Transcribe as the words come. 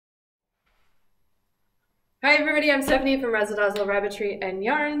Hi everybody, I'm Stephanie from Razzledazzlerabbitry and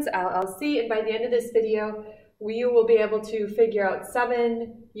Yarns LLC, and by the end of this video we will be able to figure out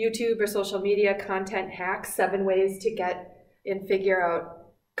 7 YouTube or social media content hacks, 7 ways to get and figure out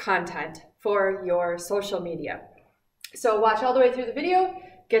content for your social media. So watch all the way through the video,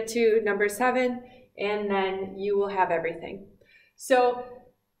 get to number 7, and then you will have everything. So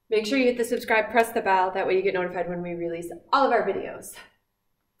make sure you hit the subscribe, press the bell, that way you get notified when we release all of our videos.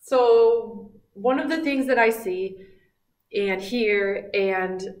 So one of the things that I see and hear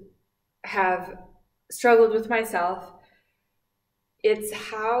and have struggled with myself, it's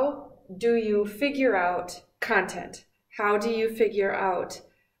how do you figure out content? How do you figure out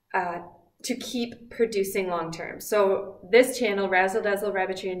to keep producing long-term? So this channel,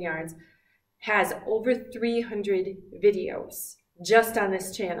 Razzledazzlerabbitry and Yarns, has over 300 videos just on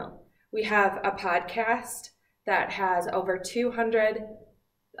this channel. We have a podcast that has over 200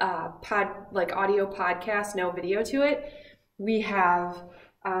 audio podcast, no video to it. We have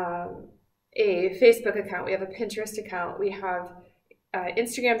a Facebook account, we have a Pinterest account, we have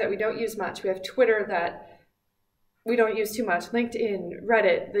Instagram that we don't use much, we have Twitter that we don't use too much, LinkedIn,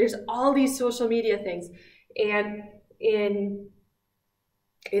 Reddit. There's all these social media things, and in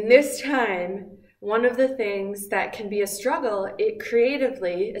this time, one of the things that can be a struggle,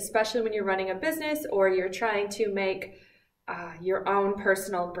 creatively, especially when you're running a business or you're trying to make your own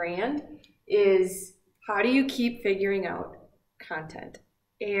personal brand, is how do you keep figuring out content?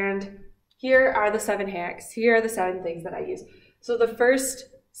 And here are the 7 hacks. Here are the 7 things that I use. So the first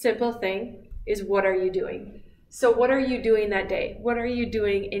simple thing is, what are you doing? So what are you doing that day? What are you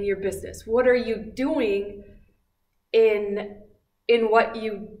doing in your business? What are you doing in what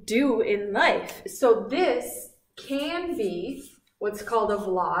you do in life? So this can be what's called a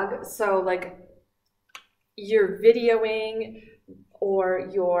vlog. So like you're videoing or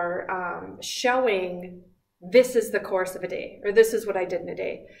you're showing, this is the course of a day, or this is what I did in a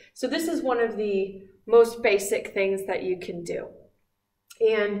day. So this is one of the most basic things that you can do.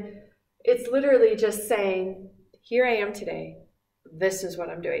 And it's literally just saying, here I am today, this is what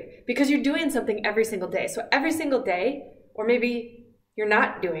I'm doing. Because you're doing something every single day. So every single day, or maybe you're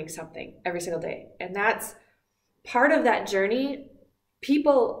not doing something every single day. And that's part of that journey.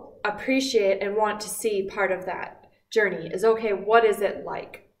 People appreciate and want to see part of that journey is, okay, what is it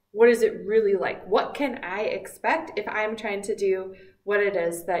like? What is it really like? What can I expect if I'm trying to do what it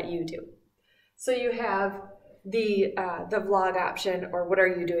is that you do? So you have the vlog option, or what are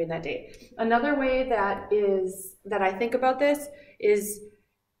you doing that day? Another way that I think about this is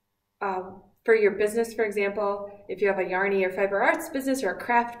for your business, for example, if you have a yarny or fiber arts business or a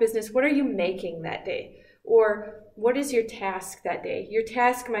craft business, what are you making that day? Or what is your task that day? Your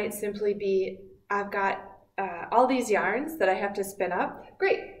task might simply be, I've got all these yarns that I have to spin up.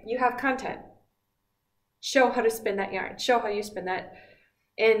 Great, you have content. Show how to spin that yarn. Show how you spin that.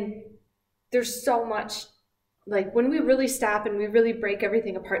 And there's so much, like when we really stop and we really break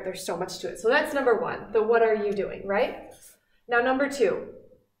everything apart, there's so much to it. So that's number 1, the what are you doing, right? Now number 2,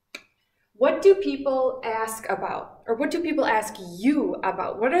 what do people ask about? Or what do people ask you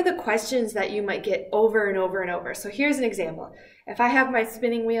about? What are the questions that you might get over and over and over? So here's an example. If I have my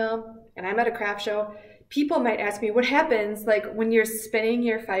spinning wheel and I'm at a craft show, people might ask me, what happens like when you're spinning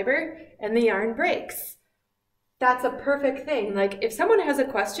your fiber and the yarn breaks? That's a perfect thing. Like if someone has a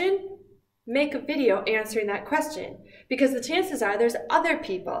question, make a video answering that question, because the chances are there's other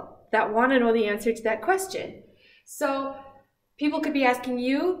people that want to know the answer to that question. So people could be asking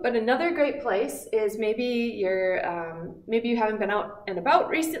you, but another great place is maybe you haven't been out and about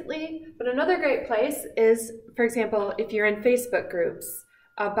recently, but another great place is, for example, if you're in Facebook groups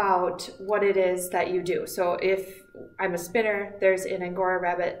about what it is that you do. So if I'm a spinner, there's an Angora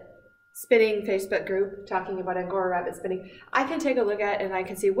Rabbit spinning Facebook group talking about Angora Rabbit spinning. I can take a look at and I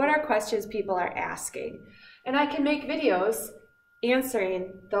can see what are questions people are asking. And I can make videos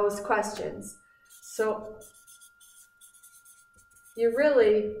answering those questions. So you're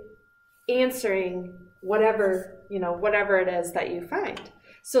really answering whatever it is that you find.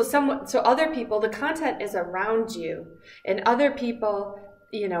 So other people, the content is around you, and other people,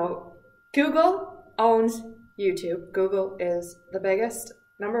 Google owns YouTube. Google is the biggest,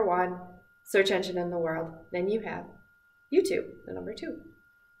 number 1 search engine in the world. Then you have YouTube, the number 2.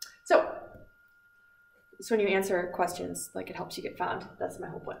 So when you answer questions, like it helps you get found. That's my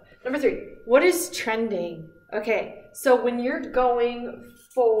whole point. Number 3, what is trending? Okay, so when you're going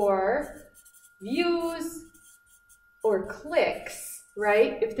for views or clicks,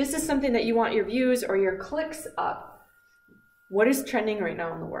 right? If this is something that you want your views or your clicks up, what is trending right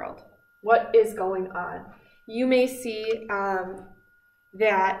now in the world? What is going on? You may see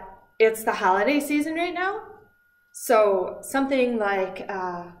that it's the holiday season right now, So something like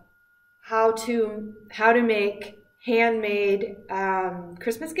how to make handmade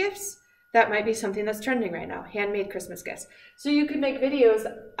Christmas gifts. That might be something that's trending right now, handmade Christmas gifts. So you could make videos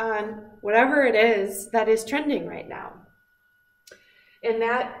on whatever it is that is trending right now. And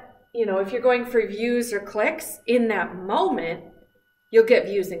that, you know, if you're going for views or clicks, in that moment, you'll get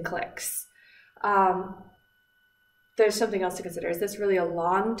views and clicks. There's something else to consider. Is this really a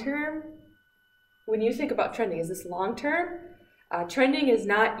long-term? When you think about trending, is this long-term? Trending is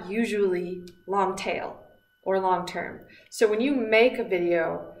not usually long tail or long-term. So when you make a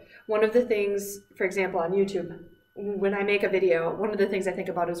video, one of the things, for example, on YouTube, when I make a video, one of the things I think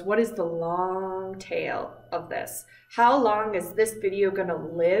about is what is the long tail of this? How long is this video going to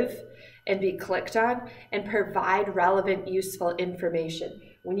live and be clicked on and provide relevant, useful information?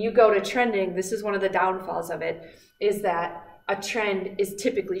 When you go to trending, this is one of the downfalls of it, is that a trend is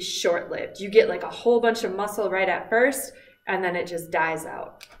typically short-lived. You get like a whole bunch of muscle right at first, and then it just dies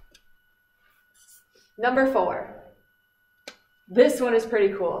out. Number 4. This one is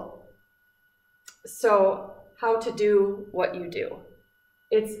pretty cool. So, how to do what you do.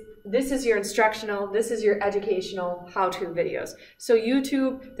 This is your instructional, this is your educational how-to videos. So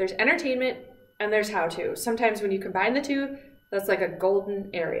YouTube, there's entertainment and there's how-to. Sometimes when you combine the two, that's like a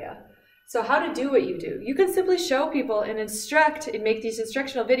golden area. So how to do what you do. You can simply show people and instruct and make these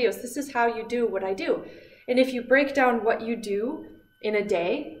instructional videos. This is how you do what I do. And if you break down what you do in a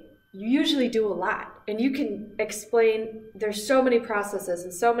day, you usually do a lot. And you can explain, there's so many processes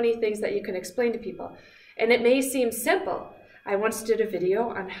and so many things that you can explain to people. And it may seem simple. I once did a video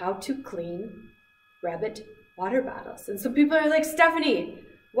on how to clean rabbit water bottles. And some people are like, Stephanie,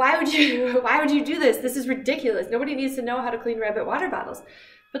 why would you do this? This is ridiculous. Nobody needs to know how to clean rabbit water bottles.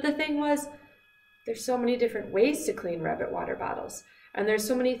 But the thing was, there's so many different ways to clean rabbit water bottles. And there's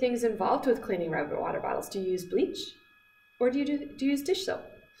so many things involved with cleaning rabbit water bottles. Do you use bleach? Or do you use dish soap?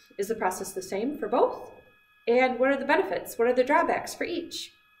 Is the process the same for both? And what are the benefits? What are the drawbacks for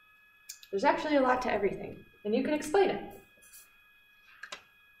each? There's actually a lot to everything, and you can explain it.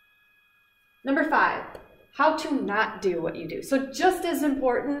 Number 5, how to not do what you do. So just as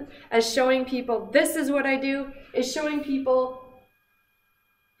important as showing people this is what I do, is showing people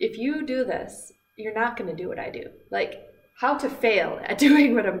if you do this, you're not going to do what I do. Like how to fail at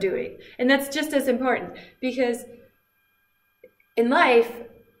doing what I'm doing. And that's just as important, because in life,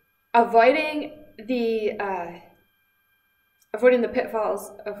 avoiding the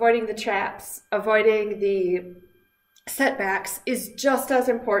pitfalls, avoiding the traps, avoiding the setbacks is just as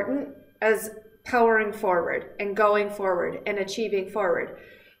important as powering forward and going forward and achieving forward.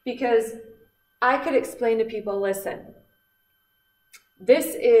 Because I could explain to people, listen,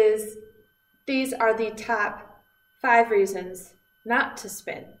 these are the top 5 reasons not to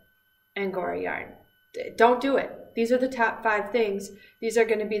spin Angora yarn. Don't do it. These are the top 5 things. These are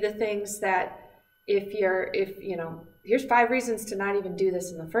going to be the things that here's 5 reasons to not even do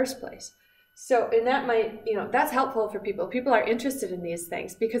this in the first place. So, and that might, that's helpful for people. People are interested in these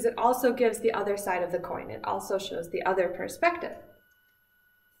things because it also gives the other side of the coin. It also shows the other perspective.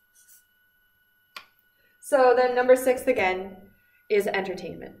 So then number 6 again is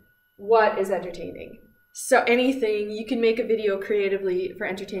entertainment. What is entertaining? So anything, you can make a video creatively for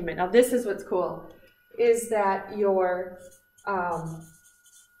entertainment. Now this is what's cool, is that your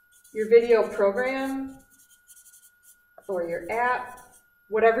video program or your app,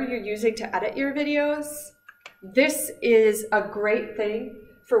 whatever you're using to edit your videos, this is a great thing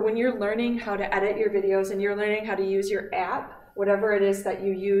for when you're learning how to edit your videos and you're learning how to use your app, whatever it is that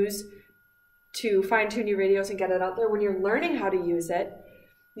you use to fine-tune your videos and get it out there. When you're learning how to use it,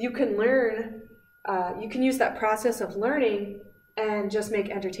 you can learn, you can use that process of learning and just make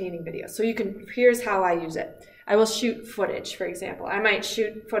entertaining videos. So here's how I use it. I will shoot footage, for example. I might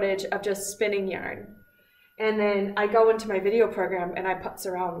shoot footage of just spinning yarn. And then I go into my video program and I putz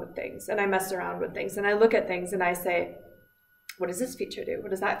around with things and I mess around with things and I look at things and I say, what does this feature do?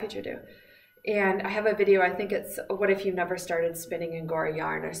 What does that feature do? And I have a video, I think it's, what if you never started spinning Angora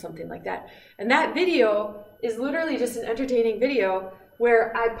yarn or something like that. And that video is literally just an entertaining video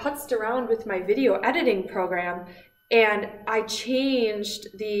where I putzed around with my video editing program and I changed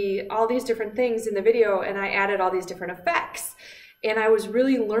all these different things in the video and I added all these different effects. And I was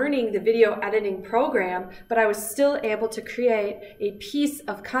really learning the video editing program, but I was still able to create a piece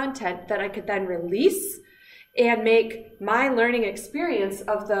of content that I could then release and make my learning experience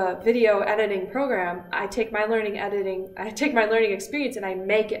of the video editing program. I take my learning experience and I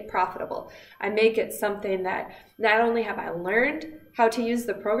make it profitable. I make it something that not only have I learned how to use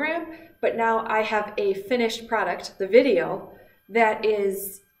the program, but now I have a finished product, the video, that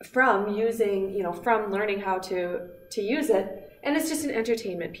is from using, from learning how to use it. And it's just an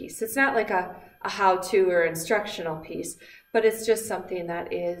entertainment piece. It's not like a how-to or instructional piece, but it's just something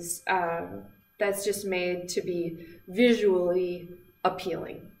that is, that's just made to be visually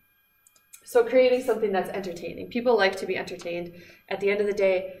appealing. So creating something that's entertaining. People like to be entertained. At the end of the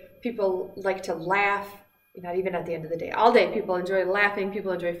day, people like to laugh. Not even at the end of the day. All day, people enjoy laughing.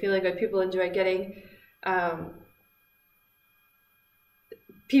 People enjoy feeling good. People enjoy getting...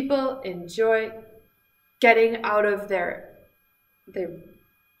 people enjoy getting out of their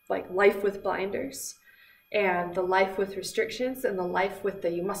like life with blinders and the life with restrictions and the life with the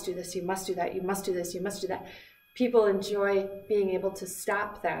you must do this, you must do that, you must do this, you must do that. People enjoy being able to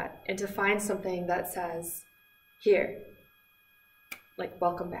stop that and to find something that says, here, like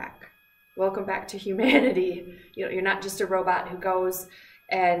welcome back. Welcome back to humanity. You're not just a robot who goes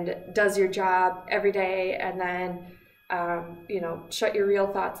and does your job every day and then shut your real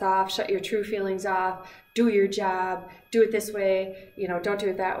thoughts off, shut your true feelings off, do your job, do it this way, don't do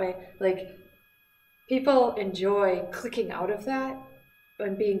it that way. Like, people enjoy clicking out of that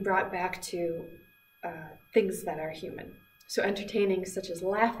and being brought back to things that are human. So entertaining, such as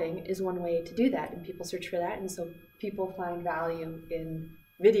laughing, is one way to do that, and people search for that, and so people find value in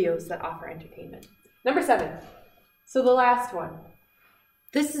videos that offer entertainment. Number 7. So the last one.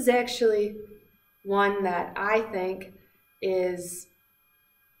 This is actually one that I think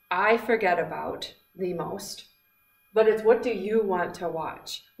I forget about the most, but it's what do you want to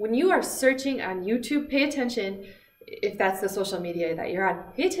watch? When you are searching on YouTube, pay attention, if that's the social media that you're on,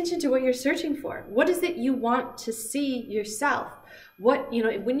 pay attention to what you're searching for. What is it you want to see yourself?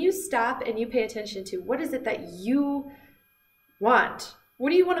 When you stop and you pay attention to what is it that you want? What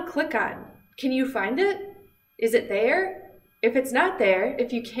do you want to click on? Can you find it? Is it there? If it's not there,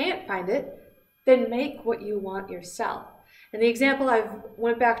 if you can't find it, then make what you want yourself. And the example I've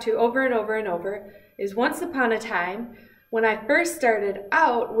went back to over and over and over is once upon a time, when I first started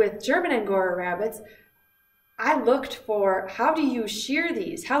out with German Angora rabbits, I looked for how do you shear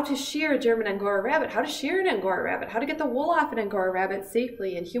these, how to shear a German Angora rabbit, how to shear an Angora rabbit, how to get the wool off an Angora rabbit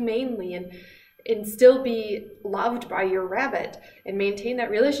safely and humanely and still be loved by your rabbit and maintain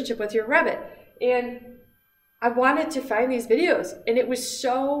that relationship with your rabbit. And I wanted to find these videos, and it was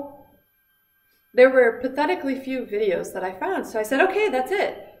there were pathetically few videos that I found. So I said, okay, that's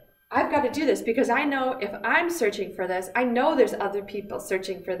it. I've got to do this because I know if I'm searching for this, I know there's other people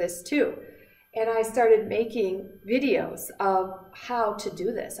searching for this too. And I started making videos of how to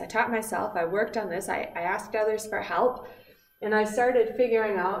do this. I taught myself, I worked on this, I asked others for help, and I started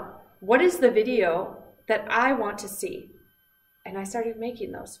figuring out what is the video that I want to see. And I started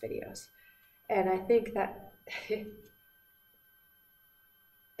making those videos. And I think that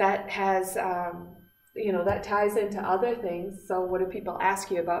that has, that ties into other things. So what do people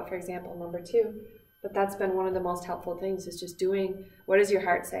ask you about, for example, number 2? But that's been one of the most helpful things, is just doing, what does your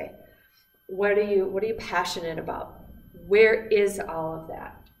heart say? What are you passionate about? Where is all of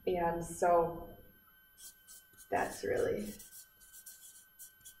that? And so that's really,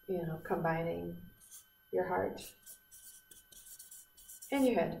 combining your heart and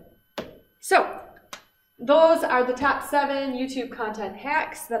your head. So those are the top 7 YouTube content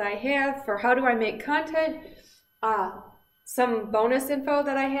hacks that I have for how do I make content. Some bonus info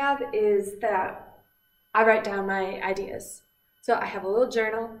that I have is that I write down my ideas. So I have a little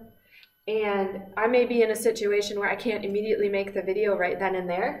journal, and I may be in a situation where I can't immediately make the video right then and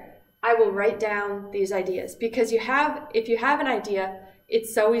there. I will write down these ideas, because if you have an idea,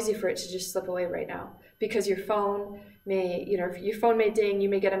 it's so easy for it to just slip away right now, because your phone may, your phone may ding, you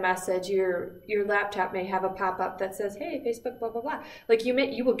may get a message, your laptop may have a pop-up that says, hey, Facebook, blah, blah, blah. Like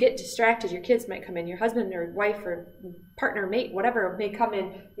you will get distracted, your kids might come in, your husband or wife or partner, mate, whatever may come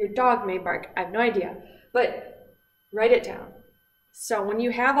in, your dog may bark, I have no idea. But write it down. So when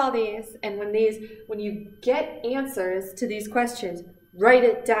you have all these, and when you get answers to these questions, write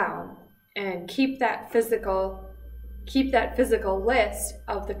it down and keep that physical list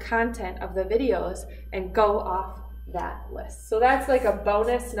of the content of the videos and go off that list. So that's like a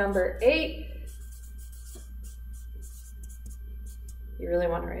bonus number 8. You really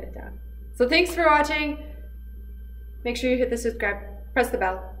want to write it down. So thanks for watching. Make sure you hit the subscribe, press the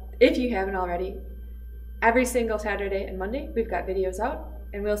bell if you haven't already. Every single Saturday and Monday, we've got videos out,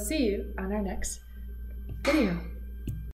 and we'll see you on our next video.